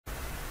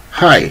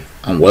Hi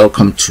and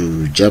welcome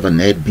to Java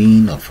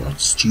NetBeans of our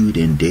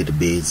student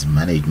database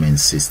management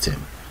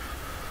system.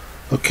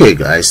 Okay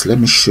guys, let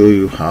me show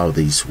you how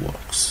this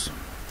works.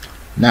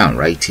 Now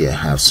right here I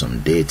have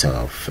some data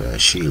of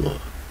Sheila,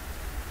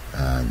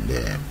 and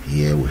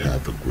here we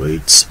have the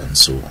grades and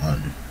so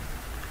on.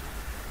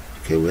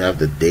 Okay, we have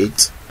the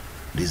date.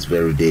 These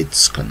very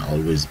dates can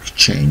always be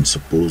changed.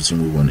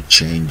 Supposing we want to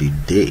change the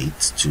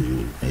date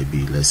to,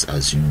 maybe let's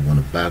assume we want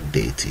to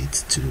backdate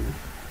it to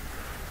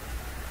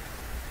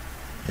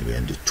maybe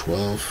on the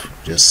 12th,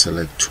 just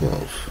select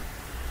 12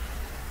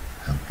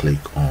 and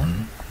click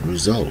on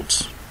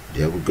results.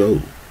 There we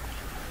go.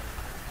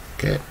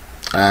 Okay,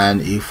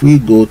 and if we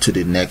go to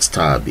the next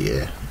tab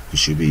here, we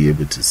should be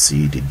able to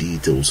see the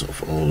details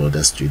of all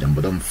other students,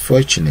 but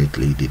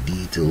unfortunately the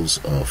details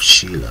of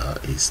Sheila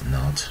is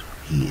not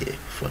here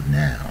for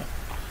now.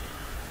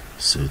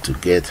 So to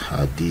get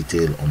her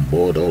detail on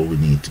board, all we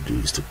need to do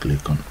is to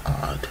click on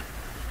add.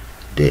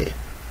 There,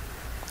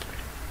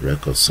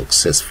 record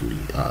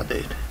successfully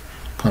added.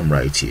 Come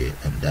right here,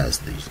 and that's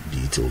the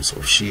details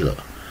of Sheila.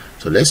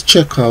 So let's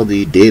check out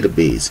the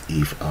database.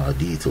 If our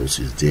details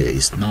is there,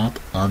 it's not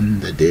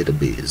on the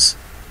database.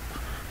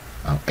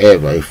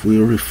 However, if we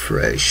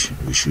refresh,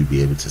 we should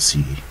be able to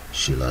see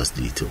Sheila's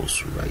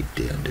details right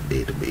there in the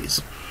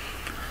database.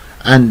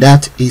 And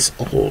that is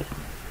all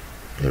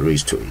there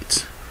is to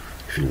it.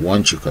 If you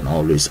want, you can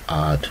always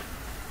add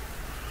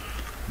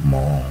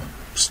more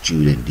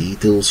student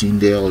details in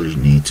there. All you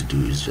need to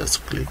do is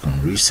just click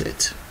on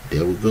reset.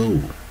 There we go,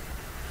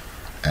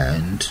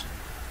 and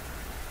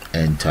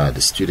enter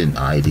the student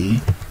ID,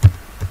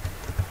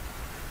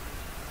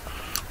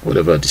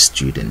 whatever the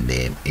student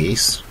name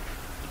is.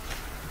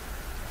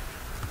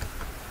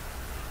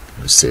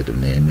 Let's say the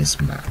name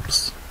is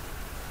Max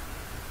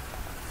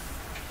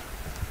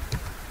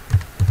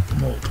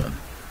Moulton,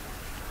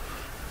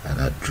 an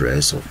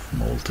address of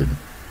Moulton,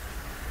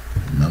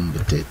 number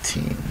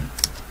 13,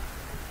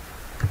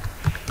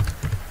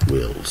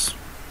 Wales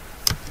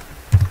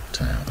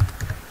town.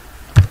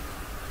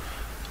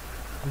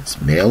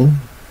 It's male,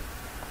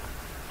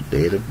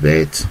 date of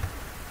birth,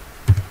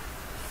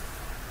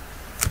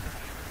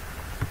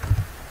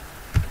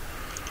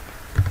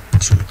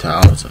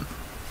 (2000).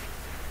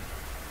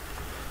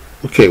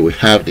 Okay, we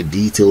have the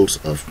details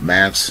of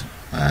Max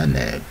and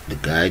the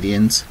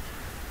guardians.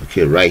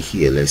 Okay, right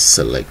here let's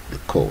select the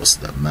course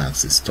that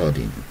Max is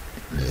studying.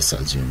 Let's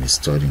assume he's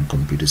studying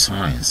computer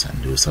science,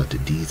 and those are the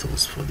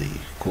details for the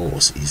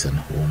course. He's an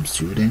home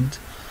student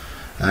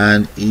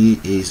and he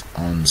is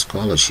on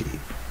scholarship,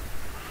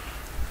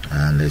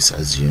 and let's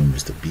assume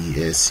it's the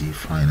BSc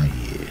final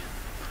year.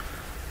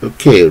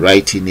 Okay,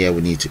 right in here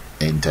we need to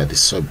enter the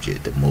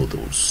subject, the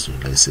modules. So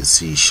let's say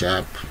C#,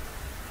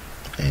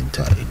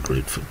 enter a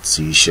grade for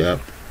C#.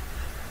 If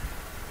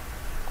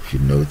you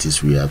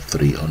notice, we have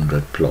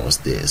 300 plus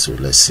there, so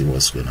let's see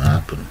what's going to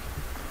happen.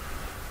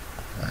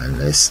 And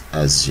let's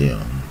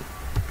assume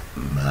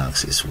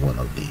Max is one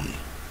of the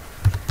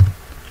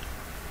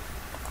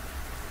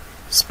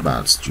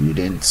smart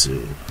students,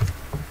 so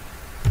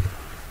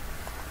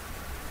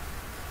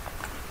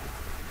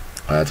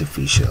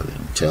artificial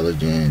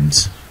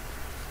intelligence,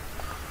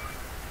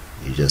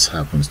 it just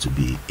happens to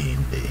be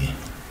in the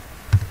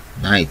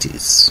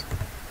 90s,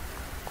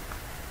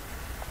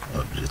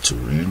 object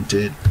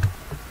oriented,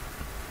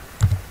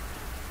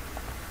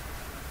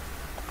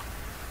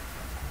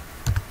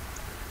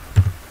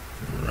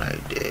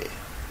 right there.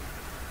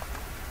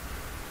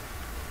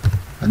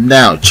 And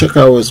now check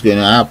out what's going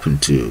to happen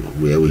to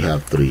where we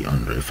have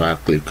 300. If I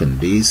click on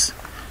this,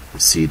 you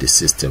see the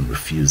system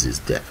refuses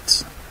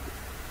that.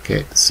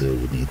 Okay, so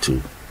we need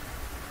to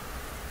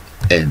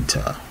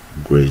enter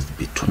grades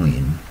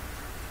between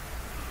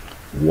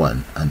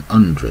 1 and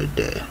 100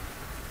 there.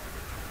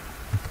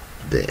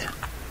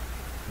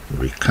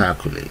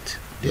 Recalculate.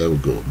 There we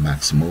go.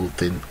 Max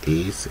Moulton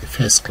is a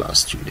first class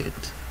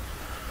student.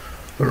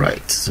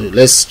 Alright, so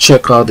let's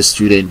check out the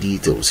student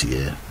details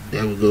here.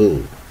 There we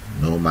go.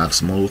 No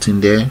Max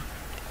Moulton there.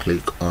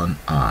 Click on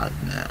add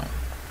now.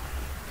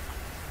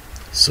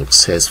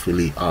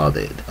 Successfully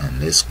added,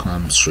 and let's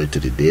come straight to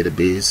the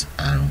database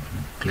and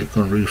click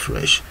on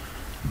refresh.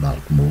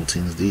 Max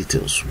Moulton's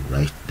details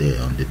right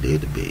there on the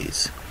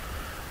database.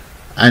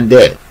 And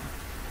there,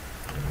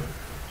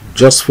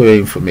 just for your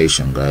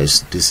information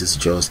guys, this is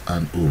just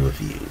an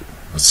overview.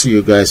 I'll see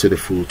you guys with a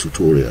full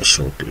tutorial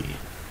shortly.